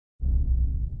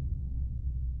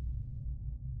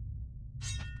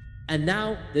And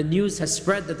now the news has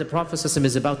spread that the Prophet ﷺ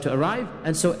is about to arrive.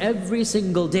 And so every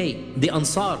single day, the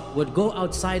Ansar would go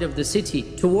outside of the city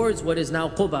towards what is now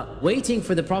Quba, waiting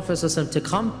for the Prophet ﷺ to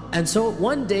come. And so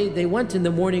one day they went in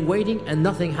the morning waiting and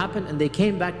nothing happened. And they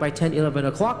came back by 10, 11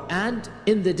 o'clock. And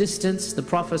in the distance, the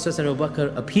Prophet ﷺ and Abu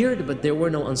Bakr appeared, but there were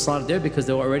no Ansar there because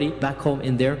they were already back home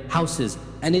in their houses.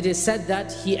 And it is said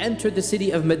that he entered the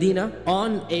city of Madeenah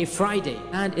on a Friday.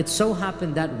 And it so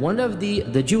happened that one of the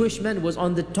Jewish men was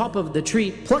on the top of the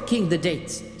tree plucking the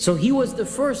dates. So he was the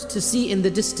first to see in the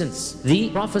distance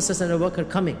the Prophet and Abu Bakr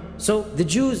coming. So the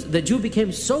Jew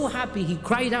became so happy, he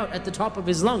cried out at the top of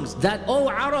his lungs that, "Oh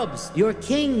Arabs, your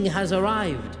king has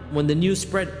arrived." When the news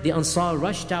spread, the Ansar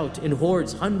rushed out in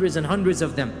hordes, hundreds and hundreds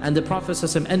of them. And the Prophet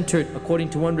entered, according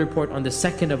to one report, on the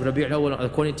 2nd of Rabi'ul Awwal,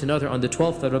 according to another, on the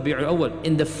 12th of Rabi'ul Awwal,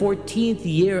 in the 14th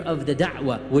year of the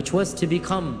Da'wah, which was to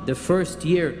become the first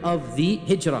year of the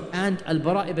Hijrah. And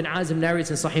Al-Bara ibn Azim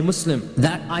narrates in Sahih Muslim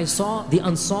that I saw the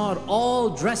Ansar all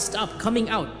dressed up coming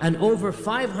out, and over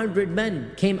 500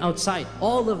 men came outside,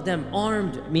 all of them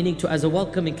armed, meaning as a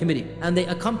welcoming committee. And they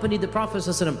accompanied the Prophet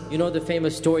ﷺ. You know the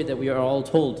famous story that we are all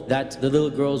told, that the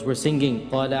little girls were singing,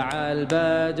 طَلَعَ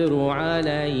الْبَدْرُ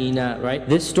عَلَيْنَا, right?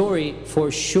 This story, for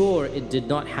sure, it did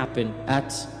not happen at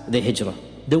the Hijrah.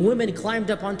 The women climbed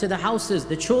up onto the houses.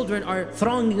 The children are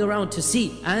thronging around to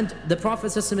see. And the Prophet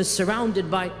ﷺ is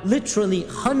surrounded by literally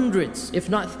hundreds, if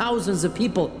not thousands of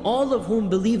people, all of whom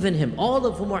believe in him, all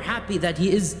of whom are happy that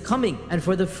he is coming. And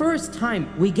for the first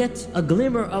time, we get a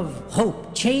glimmer of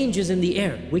hope. Change is in the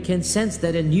air. We can sense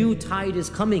that a new tide is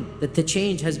coming, that the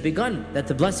change has begun, that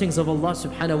the blessings of Allah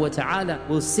subhanahu wa ta'ala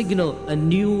will signal a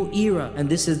new era. And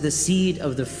this is the seed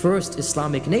of the first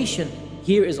Islamic nation.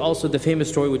 Here is also the famous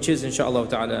story, which is inshallah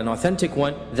ta'ala an authentic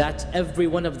one, that every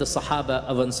one of the Sahaba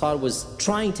of Ansar was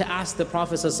trying to ask the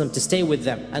Prophet ﷺ to stay with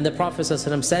them. And the Prophet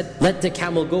ﷺ said, let the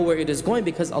camel go where it is going,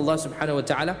 because Allah subhanahu wa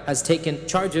ta'ala has taken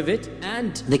charge of it.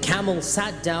 And the camel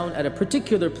sat down at a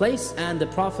particular place, and the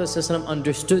Prophet ﷺ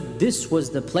understood this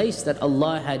was the place that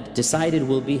Allah had decided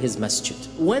will be his masjid.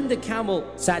 When the camel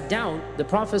sat down, the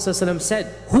Prophet ﷺ said,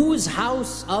 whose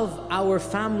house of our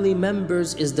family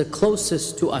members is the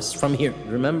closest to us from here?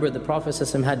 Remember, the Prophet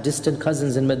ﷺ had distant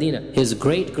cousins in Medina. His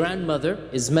great-grandmother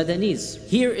is Madanese.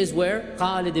 Here is where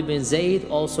Khalid ibn Zayd,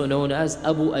 also known as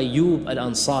Abu Ayyub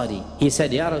al-Ansari, he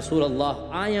said, Ya Rasulullah,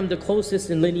 I am the closest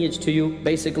in lineage to you,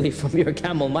 basically from your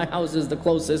camel. My house is the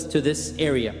closest to this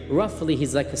area. Roughly,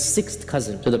 he's like a 6th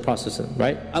cousin to the Prophet ﷺ,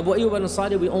 right? Abu Ayyub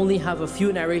al-Ansari, we only have a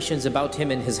few narrations about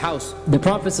him and his house. The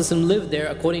Prophet ﷺ lived there,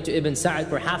 according to Ibn Sa'd,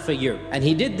 for half a year. And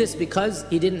he did this because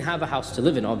he didn't have a house to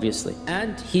live in, obviously.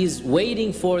 And he's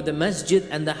waiting for the masjid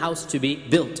and the house to be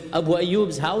built. Abu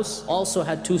Ayyub's house also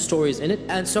had 2 stories in it.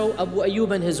 And so Abu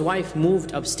Ayyub and his wife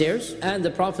moved upstairs, and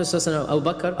the Prophet ﷺ and Abu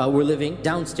Bakr were living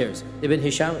downstairs. Ibn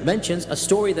Hisham mentions a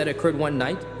story that occurred one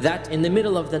night, that in the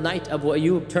middle of the night Abu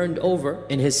Ayyub turned over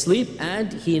in his sleep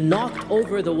and he knocked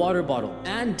over the water bottle.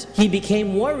 And he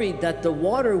became worried that the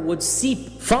water would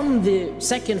seep from the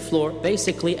 2nd floor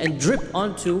basically and drip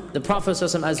onto the Prophet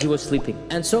ﷺ as he was sleeping.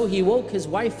 And so he woke his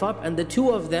wife up, and the two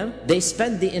of them, they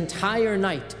spent the entire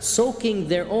night soaking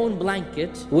their own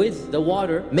blanket with the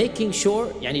water, making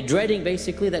sure, dreading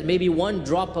basically that maybe one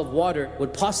drop of water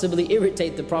would possibly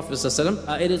irritate the Prophet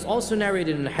ﷺ. It is also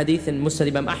narrated in a hadith in Musnad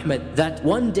Imam Ahmad that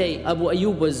one day Abu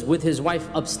Ayyub was with his wife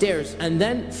upstairs, and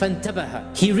then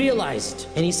فَانْتَبَهَ, he realized,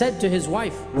 and he said to his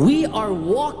wife, we are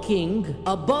walking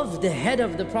above the head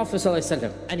of the Prophet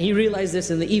ﷺ. And he realized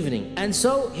this in the evening. And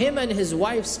so him and his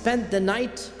wife spent the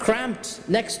night cramped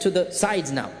next to the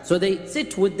sides now. So they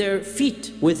sit with their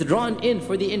feet withdrawn in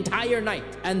for the entire night.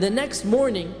 And the next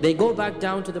morning, they go back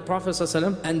down to the Prophet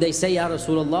ﷺ and they say, Ya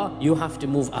Rasulullah, you have to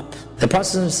move up. The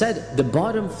Prophet ﷺ said, the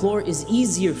bottom floor is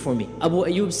easier for me. Abu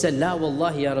Ayyub said, La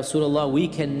wallahi ya Rasulullah, we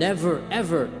can never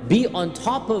ever be on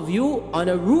top of you on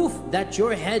a roof that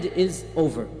your head is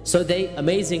over. So they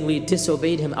amazingly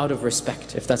disobeyed him out of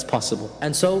respect, if that's possible.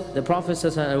 And so the Prophet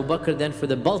ﷺ and Abu Bakr then for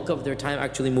the bulk of their time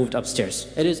actually moved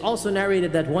upstairs. It is also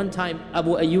narrated that one time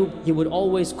Abu Ayyub, he would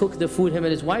always cook the food, him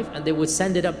and his wife, and they would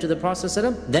send it up to the Prophet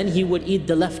ﷺ. Then he would eat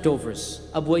the leftovers.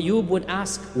 Abu Ayyub would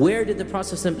ask, where did the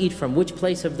Prophet ﷺ eat from? Which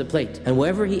place of the plate? And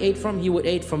wherever he ate from, he would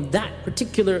eat from that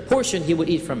particular portion, he would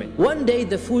eat from it. One day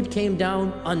the food came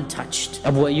down untouched.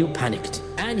 Abu Ayyub panicked.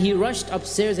 And he rushed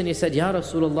upstairs and he said, Ya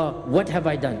Rasulullah, what have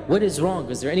I done? What is wrong?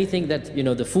 Is there anything that,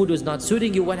 the food was not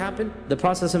suiting you? What happened? The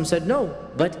Prophet ﷺ said, no,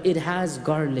 but it has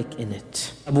garlic in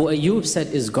it. Abu Ayyub said,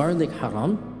 is garlic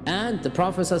haram? And the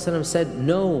Prophet ﷺ said,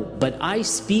 no, but I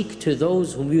speak to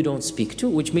those whom you don't speak to,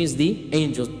 which means the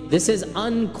angels. This is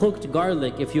uncooked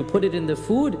garlic. If you put it in the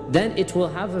food, then it will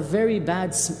have a very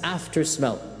bad after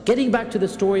smell. Getting back to the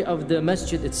story of the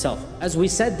masjid itself. As we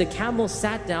said, the camel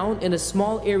sat down in a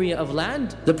small area of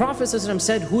land. The Prophet ﷺ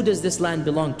said, who does this land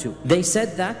belong to? They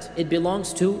said that it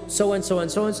belongs to so and so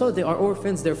and so and so. They are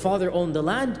orphans, their father owned the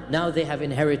land, now they have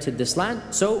inherited this land.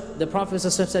 So the Prophet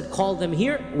ﷺ said, call them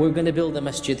here, we're going to build a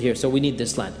masjid here, so we need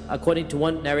this land. According to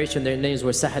one narration, their names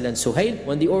were Sahal and Suhail.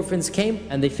 When the orphans came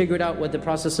and they figured out what the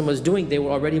Prophet ﷺ was doing, they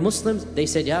were already Muslims. They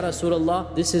said, Ya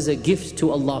Rasulullah, this is a gift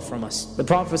to Allah from us. The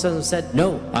Prophet ﷺ said,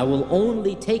 no, I will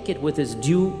only take it with its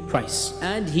due price.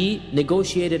 And he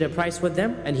negotiated a price with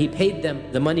them, and he paid them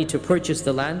the money to purchase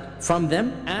the land from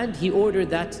them. And he ordered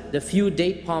that the few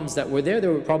date palms that were there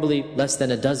were probably less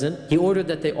than a dozen. He ordered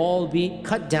that they all be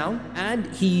cut down, and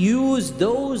he used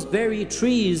those very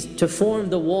trees to form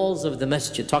the walls of the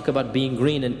masjid. Talk about being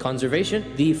green and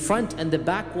conservation. The front and the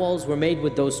back walls were made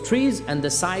with those trees, and the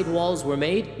side walls were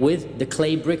made with the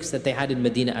clay bricks that they had in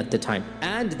Medina at the time.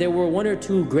 And there were one or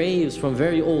two graves from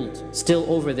very old still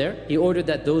over there. He ordered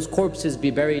that those corpses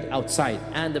be buried outside,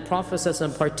 and the Prophet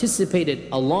ﷺ participated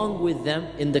along with them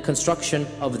in the construction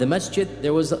of the masjid.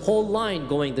 There was a whole line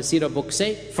going, the Seerah books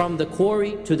say, from the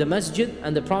quarry to the masjid,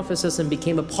 and the Prophet ﷺ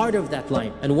became a part of that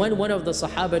line. And when one of the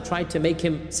Sahaba tried to make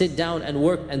him sit down and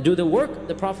work and do the work,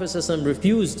 the Prophet ﷺ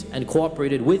refused and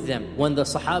cooperated with them. When the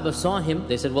Sahaba saw him,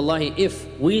 they said, Wallahi, if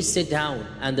we sit down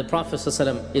and the Prophet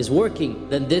ﷺ is working,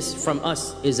 then this from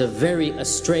us is a very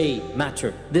astray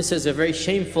matter. This is a very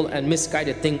shameful and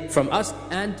misguided thing from us.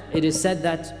 And it is said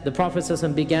that the Prophet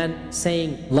ﷺ began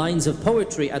saying lines of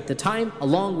poetry at the time,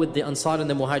 along with the Ansar and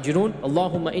the Muhajirun.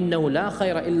 Allahumma innahu la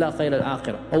khayra illa khayra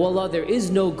al-akhirah. Oh Allah, there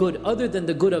is no good other than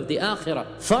the good of the akhirah.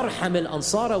 Farham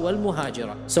al-ansara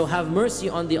wal-muhajira. So have mercy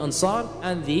on the Ansar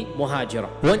and the Muhajira.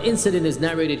 One incident is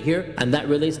narrated here, and that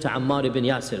relates to Ammar ibn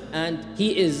Yasir. And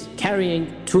he is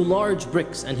carrying 2 large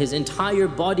bricks, and his entire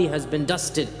body has been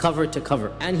dusted cover to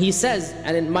cover. And he says,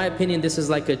 and in my opinion this is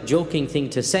like a joking thing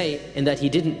to say, in that he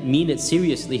didn't mean it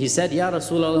seriously. He said, Ya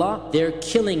Rasulullah, they're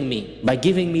killing me by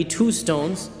giving me 2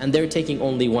 stones and they're taking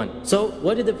only 1. So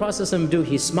what did the Prophet ﷺ do?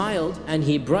 He smiled and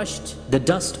he brushed the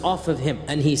dust off of him,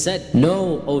 and he said,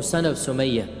 no, O son of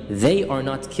Sumayyah, they are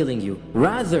not killing you.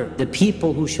 Rather, the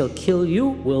people who shall kill you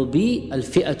will be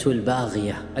al-fi'atul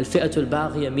baghiyah. Al-fi'atul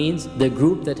baghiyah means the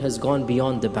group that has gone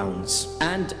beyond the bounds.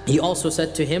 And he also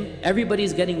said to him,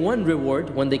 everybody's getting 1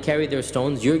 reward when they carry their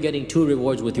stones. You're getting 2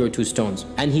 rewards with your 2 stones.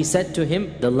 And he said to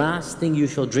him, the last thing you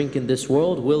shall drink in this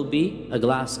world will be a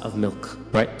glass of milk.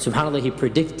 Right? SubhanAllah, he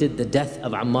predicted the death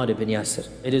of Ammar ibn Yasir.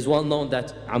 It is well known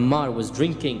that Ammar was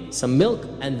drinking some milk,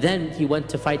 and then he went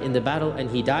to fight in the battle and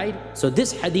he died. So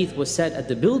this hadith was said at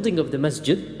the building of the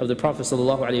masjid of the Prophet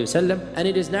ﷺ, and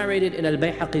it is narrated in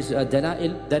Al-Bayhaqi's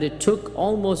Dalail that it took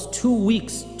almost 2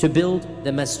 weeks to build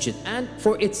the masjid. And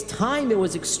for its time, it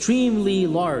was extremely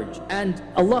large. And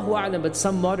Allahu A'lam, but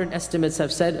some modern estimates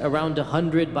have said around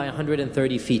 100 by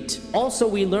 130 feet. Also,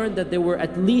 we learned that there were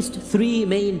at least 3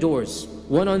 main doors.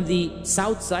 One on the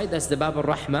south side, that's the Bab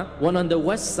al-Rahmah. One on the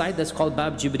west side, that's called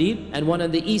Bab Jibreel. And one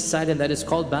on the east side, and that is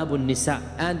called Bab al-Nisa.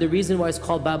 And the reason why it's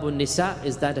called Bab al-Nisa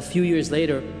is that a few years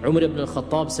later, Umar ibn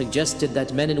al-Khattab suggested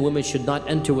that men and women should not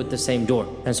enter with the same door.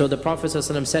 And so the Prophet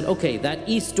ﷺ said, okay, that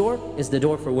east door is the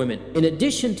door for women. In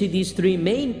addition to these 3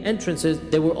 main entrances,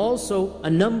 there were also a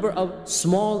number of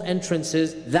small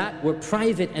entrances that were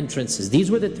private entrances. These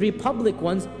were the 3 public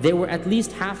ones. There were at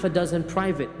least half a dozen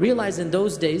private. Realize in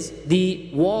those days, the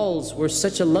walls were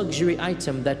such a luxury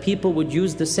item that people would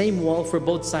use the same wall for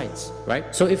both sides,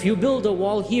 right? So if you build a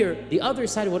wall here, the other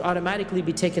side would automatically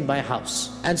be taken by a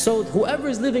house. And so whoever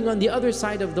is living on the other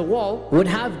side of the wall would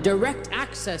have direct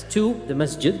access to the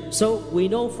masjid. So we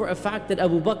know for a fact that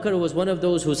Abu Bakr was one of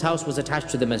those whose house was attached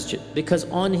to the masjid, because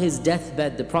on his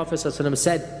deathbed, the Prophet ﷺ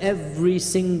said, every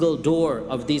single door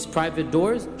of these private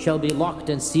doors shall be locked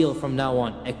and sealed from now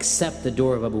on, except the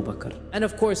door of Abu Bakr. And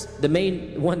of course, the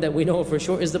main one that we know for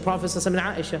sure is the Prophet ﷺ and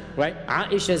Aisha, right?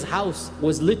 Aisha's house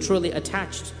was literally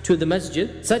attached to the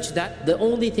masjid, such that the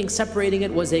only thing separating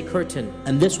it was a curtain.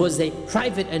 And this was a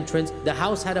private entrance. The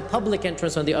house had a public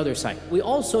entrance on the other side. We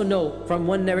also know from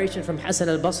one narration from Hasan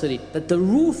al-Basri that the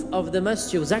roof of the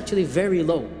masjid was actually very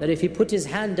low, that if he put his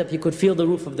hand up, he could feel the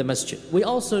roof of the masjid. We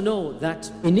also know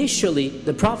that initially,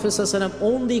 the Prophet ﷺ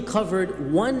only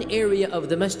covered 1 area of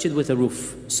the masjid with a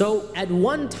roof. So at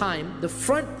one time, the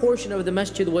front portion of the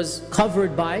masjid was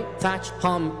covered by thatched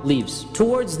palm leaves.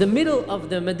 Towards the middle of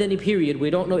the Madani period, we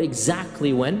don't know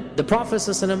exactly when, the Prophet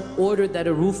ﷺ ordered that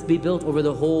a roof be built over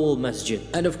the whole masjid.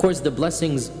 And of course the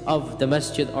blessings of the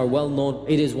masjid are well known.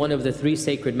 It is one of the three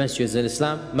sacred masjids in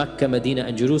Islam: Mecca, Medina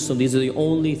and Jerusalem. These are the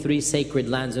only three sacred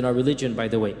lands in our religion, by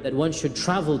the way, that one should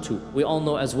travel to. We all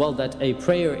know as well that a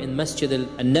prayer in Masjid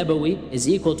al-Nabawi is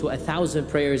equal to 1,000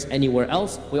 prayers anywhere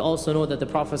else. We also know that the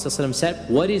Prophet ﷺ said,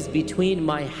 what is between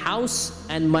my house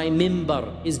and my mimbar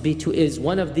is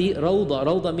one of the rawda.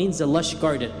 Rawda means a lush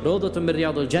garden. Rawdatun min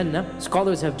riyadul jannah.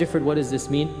 Scholars have differed. What does this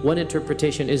mean? One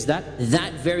interpretation is that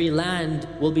that very land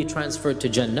will be transferred to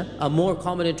Jannah. A more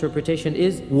common interpretation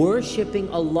is worshipping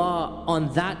Allah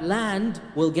on that land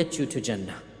will get you to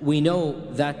Jannah. We know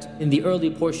that in the early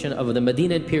portion of the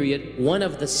Madinah period, one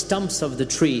of the stumps of the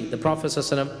tree, the Prophet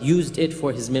ﷺ used it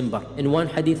for his mimbar. In one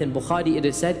hadith in Bukhari, it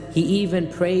is said, he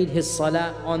even prayed his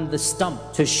salah on the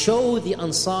stump to show the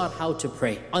Ansar how to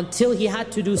pray. Until he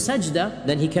had to do sajda,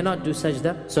 then he cannot do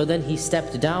sajda. So then he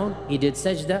stepped down, he did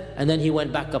sajda, and then he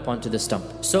went back up onto the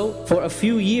stump. So for a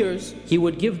few years, he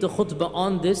would give the khutbah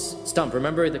on this stump.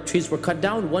 Remember, the trees were cut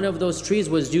down. One of those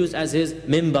trees was used as his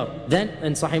mimbar. Then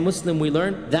in Sahih Muslim, we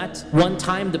learn that one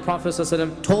time the Prophet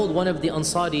ﷺ told one of the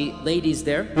Ansari ladies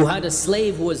there who had a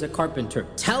slave who was a carpenter,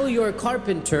 tell your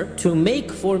carpenter to make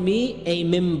for me a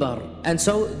mimbar. And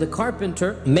so the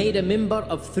carpenter made a mimbar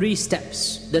of 3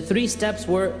 steps. The 3 steps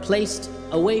were placed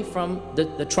away from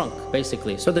the trunk,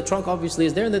 basically. So the trunk obviously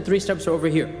is there and the 3 steps are over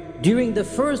here. During the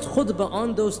first khutbah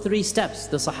on those 3 steps,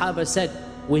 the Sahaba said,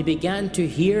 we began to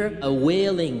hear a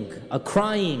wailing, a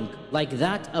crying like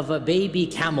that of a baby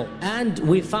camel. And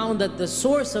we found that the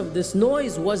source of this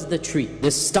noise was the tree,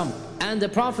 this stump. And the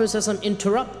Prophet ﷺ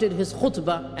interrupted his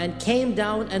khutbah and came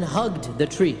down and hugged the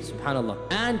tree,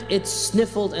 subhanAllah. And it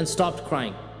sniffled and stopped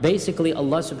crying. Basically,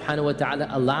 Allah subhanahu wa ta'ala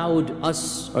allowed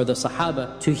us, or the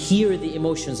Sahaba, to hear the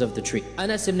emotions of the tree.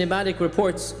 Anas ibn Malik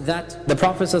reports that the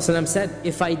Prophet ﷺ said,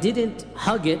 if I didn't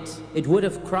hug it, it would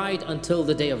have cried until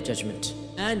the Day of Judgment.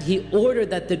 And he ordered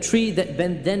that the tree that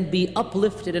then be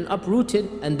uplifted and uprooted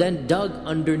and then dug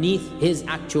underneath his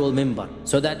actual mimbar,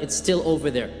 so that it's still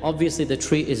over there. Obviously the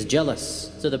tree is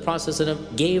jealous. So the Prophet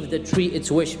ﷺ gave the tree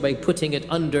its wish by putting it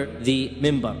under the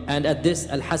mimbar. And at this,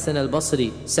 Al-Hasan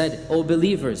al-Basri said, O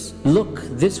believers, look,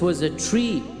 this was a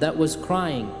tree that was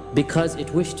crying because it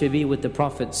wished to be with the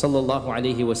Prophet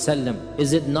ﷺ.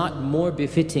 Is it not more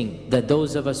befitting that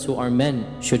those of us who are men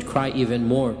should cry even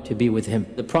more to be with him?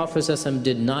 The Prophet ﷺ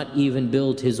did not even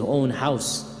build his own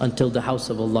house until the house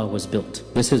of Allah was built.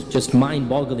 This is just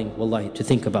mind-boggling, wallahi, to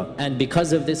think about. And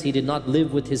because of this, he did not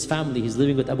live with his family. He's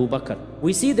living with Abu Bakr.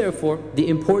 We see therefore the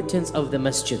importance of the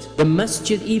masjid. The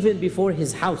masjid even before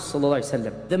his house,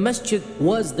 ﷺ. The masjid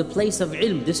was the place of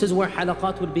ilm. This is where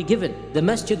halaqat would be given. The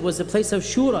masjid was the place of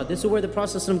shura. This is where the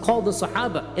Prophet ﷺ called the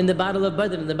Sahaba in the battle of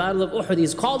Badr, in the battle of Uhud.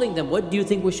 He's calling them, what do you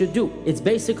think we should do? It's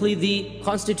basically the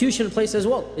constitution place as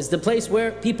well. It's the place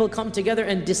where people come together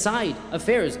and decide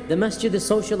affairs. The masjid is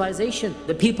socialization.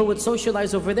 The people would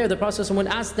socialize over there. The Prophet ﷺ would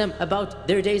ask them about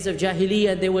their days of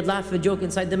jahiliyyah and they would laugh and joke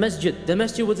inside the masjid. The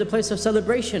masjid was a place of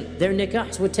celebration. Their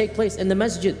nikahs would take place in the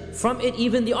masjid. From it,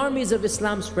 even the armies of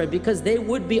Islam spread because they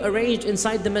would be arranged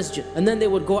inside the masjid and then they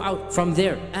would go out from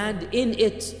there. And in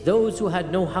it, those who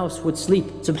had no house would sleep.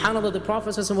 SubhanAllah, the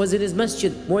Prophet ﷺ was in his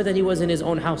masjid more than he was in his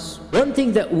own house. One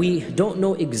thing that we don't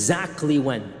know exactly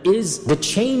when is the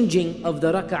changing of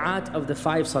the raka'at of the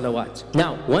 5 salawat.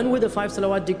 Now, when were the 5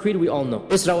 salawat decreed? We all know.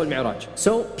 Isra wal Mi'raj.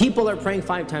 So people are praying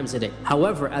 5 times a day.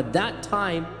 However, at that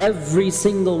time, every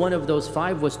single one of those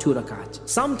 5 was 2 raka'at.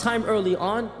 Sometime early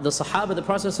on, the Sahaba, the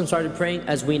Prophet ﷺ started praying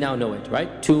as we now know it,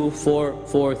 right? 2, 4,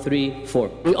 4, 3, 4.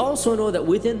 We also know that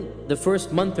within the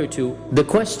first month or two, the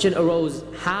question arose,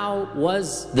 how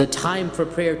was the time for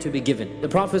prayer to be given? The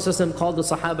Prophet ﷺ called the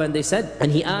Sahaba and they said,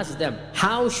 and he asked them,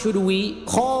 how should we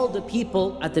call the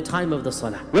people at the time of the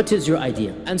salah? What is your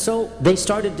idea? And so they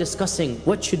started discussing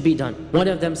what should be done. One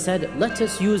of them said, let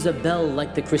us use a bell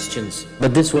like the Christians.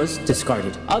 But this was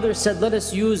discarded. Others said, let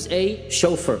us use a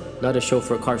shofar. Not a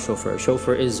shofar, car shofar. A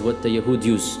shofar is what the Yahud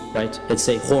use, right? It's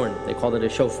a horn. They call it a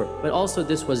shofar. But also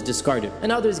this was discarded.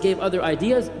 And others gave other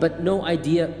ideas, but no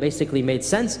idea basically made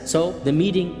sense. So the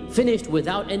meeting finished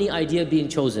without any idea being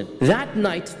chosen. That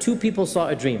night, 2 people saw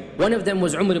a dream. One of them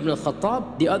was Umar ibn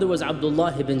al-Khattab, the other was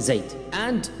Abdullah ibn Zayd.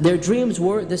 And their dreams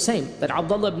were the same. That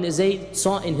Abdullah ibn Zayd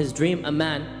saw in his dream a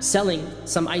man selling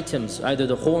some items, either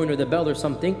the horn or the bell or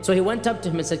something. So he went up to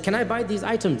him and said, can I buy these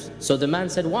items? So the man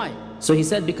said, why? So he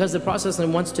said, because the Prophet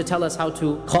wants to tell us how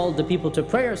to call the people to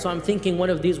prayer, so I'm thinking one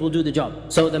of these will do the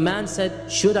job. So the man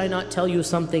said, should I not tell you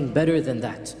something better than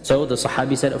that? So the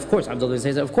Sahabi said, of course. Abdullah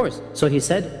says, of course. So he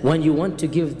said, when you want to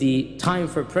give the time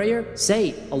for prayer,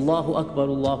 say Allahu Akbar,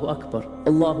 Allahu Akbar,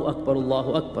 Allahu Akbar,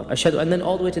 Allahu Akbar, Ashhadu, and then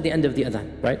all the way to the end of the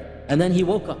adhan, right? And then he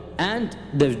woke up, and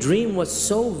the dream was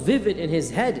so vivid in his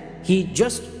head, he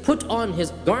just put on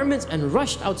his garments and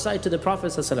rushed outside to the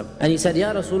Prophet ﷺ. And he said,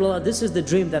 Ya Rasulullah, this is the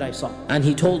dream that I saw. And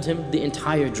he told him the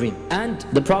entire dream. And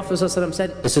the Prophet ﷺ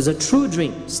said, this is a true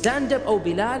dream. Stand up, O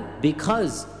Bilal,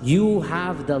 because you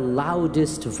have the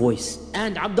loudest voice.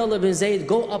 And Abdullah bin Zayd,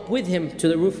 go up with him to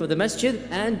the roof of the masjid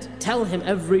and tell him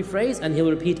every phrase, and he'll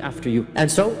repeat after you. And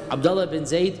so Abdullah bin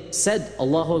Zayd said,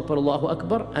 Allahu Akbar, Allahu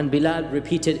Akbar, and Bilal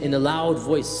repeated in a loud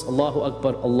voice, Allahu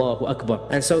Akbar, Allahu Akbar.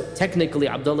 And so technically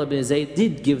Abdullah bin Zayd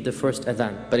did give the first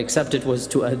adhan, but except it was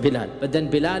to Bilal. But then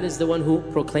Bilal is the one who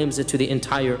proclaims it to the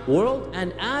entire world.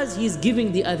 And as he's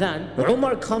giving the adhan,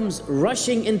 Umar comes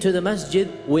rushing into the masjid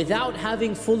without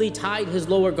having fully tied his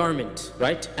lower garment,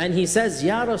 right? And he says,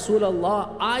 Ya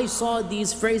Rasulullah, I saw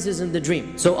these phrases in the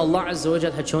dream. So Allah Azza wa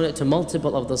Jal had shown it to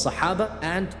multiple of the Sahaba,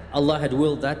 and Allah had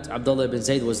willed that Abdullah bin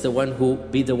Zayd was the one who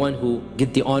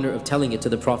get the honor of telling it to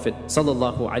the Prophet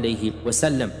Sallallahu Alaihi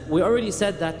Wasallam. We already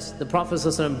said that the Prophet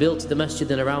ﷺ built the masjid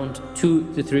in around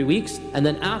 2 to 3 weeks, and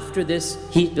then after this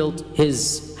he built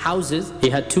his houses. He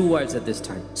had 2 wives at this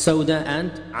time, Sauda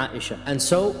and Aisha. And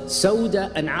so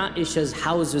Sauda and Aisha's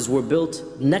houses were built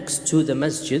next to the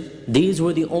masjid. These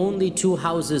were the only 2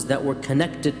 houses that were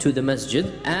connected to the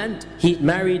masjid, and he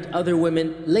married other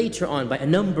women later on by a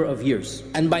number of years.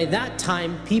 And by that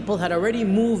time people had already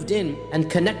moved in and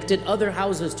connected other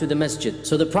houses to the masjid.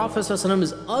 So the Prophet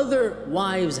ﷺ's other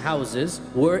wives' houses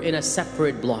were in a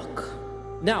separate block.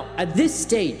 Now, at this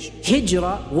stage,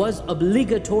 hijrah was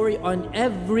obligatory on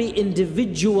every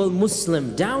individual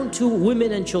Muslim, down to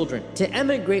women and children, to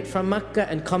emigrate from Mecca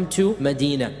and come to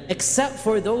Medina, except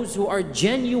for those who are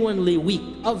genuinely weak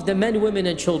of the men, women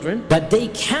and children, but they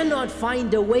cannot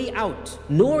find a way out,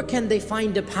 nor can they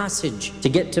find a passage to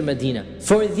get to Medina.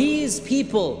 For these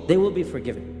people, they will be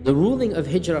forgiven. The ruling of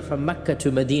hijrah from Mecca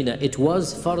to Medina, it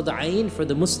was fard ayn for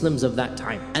the Muslims of that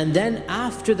time. And then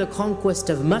after the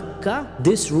conquest of Mecca,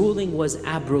 this ruling was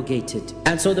abrogated.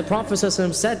 And so the Prophet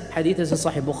ﷺ said, hadith is in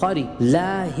Sahih Bukhari,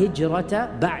 La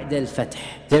hijrata ba'da al-fath.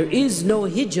 There is no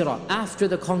hijrah after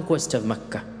the conquest of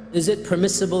Mecca. Is it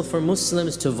permissible for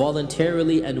Muslims to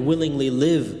voluntarily and willingly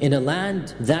live in a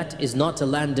land that is not a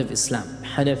land of Islam?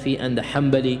 Hanafi and the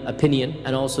Hanbali opinion,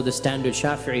 and also the standard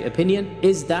Shafi'i opinion,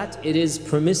 is that it is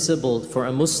permissible for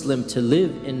a Muslim to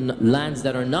live in lands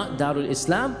that are not Darul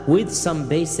Islam with some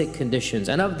basic conditions.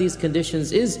 And of these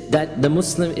conditions is that the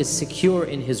Muslim is secure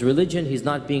in his religion, he's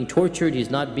not being tortured, he's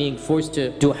not being forced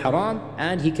to do haram,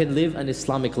 and he can live an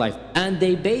Islamic life. And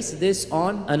they base this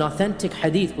on an authentic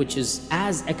hadith which is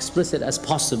as explicit as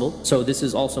possible. So this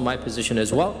is also my position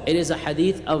as well. It is a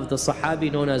hadith of the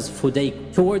Sahabi known as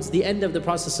Fudayk. Towards the end of the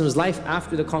Prophet's life,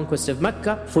 after the conquest of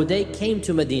Mecca, Fudayk came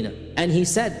to Medina and he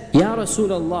said, Ya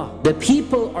Rasulullah, the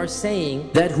people are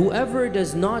saying that whoever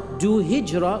does not do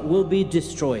hijrah will be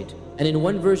destroyed. And in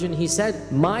one version he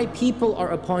said, my people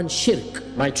are upon shirk.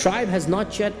 My tribe has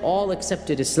not yet all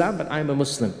accepted Islam, but I am a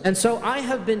Muslim. And so I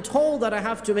have been told that I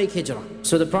have to make hijrah.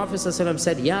 So the Prophet ﷺ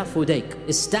said, Ya Fudayk,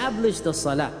 establish the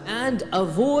salah and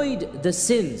avoid the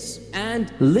sins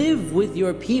and live with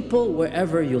your people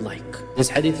wherever you like. This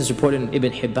hadith is reported in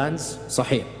Ibn Hibban's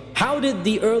Sahih. How did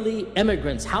the early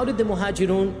immigrants, how did the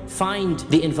Muhajirun find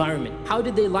the environment? How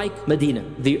did they like Medina?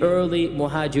 The early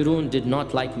Muhajirun did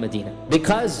not like Medina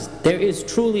because there is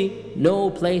truly no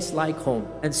place like home.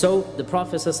 And so the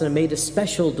Prophet ﷺ made a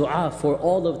special dua for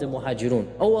all of the Muhajirun.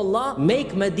 Oh Allah,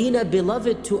 make Medina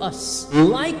beloved to us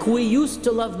like we used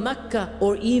to love Mecca,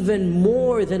 or even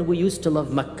more than we used to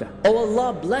love Mecca. Oh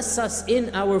Allah, bless us in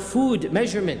our food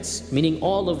measurements, meaning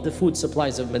all of the food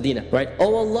supplies of Medina, right?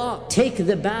 Oh Allah, take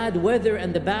the bad weather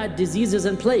and the bad diseases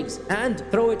and plagues and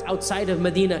throw it outside of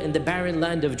Medina in the barren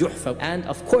land of Juhfa. And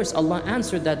of course Allah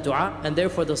answered that dua, and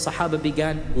therefore the Sahaba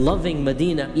began loving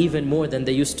Medina even more than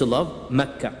they used to love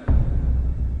Mecca.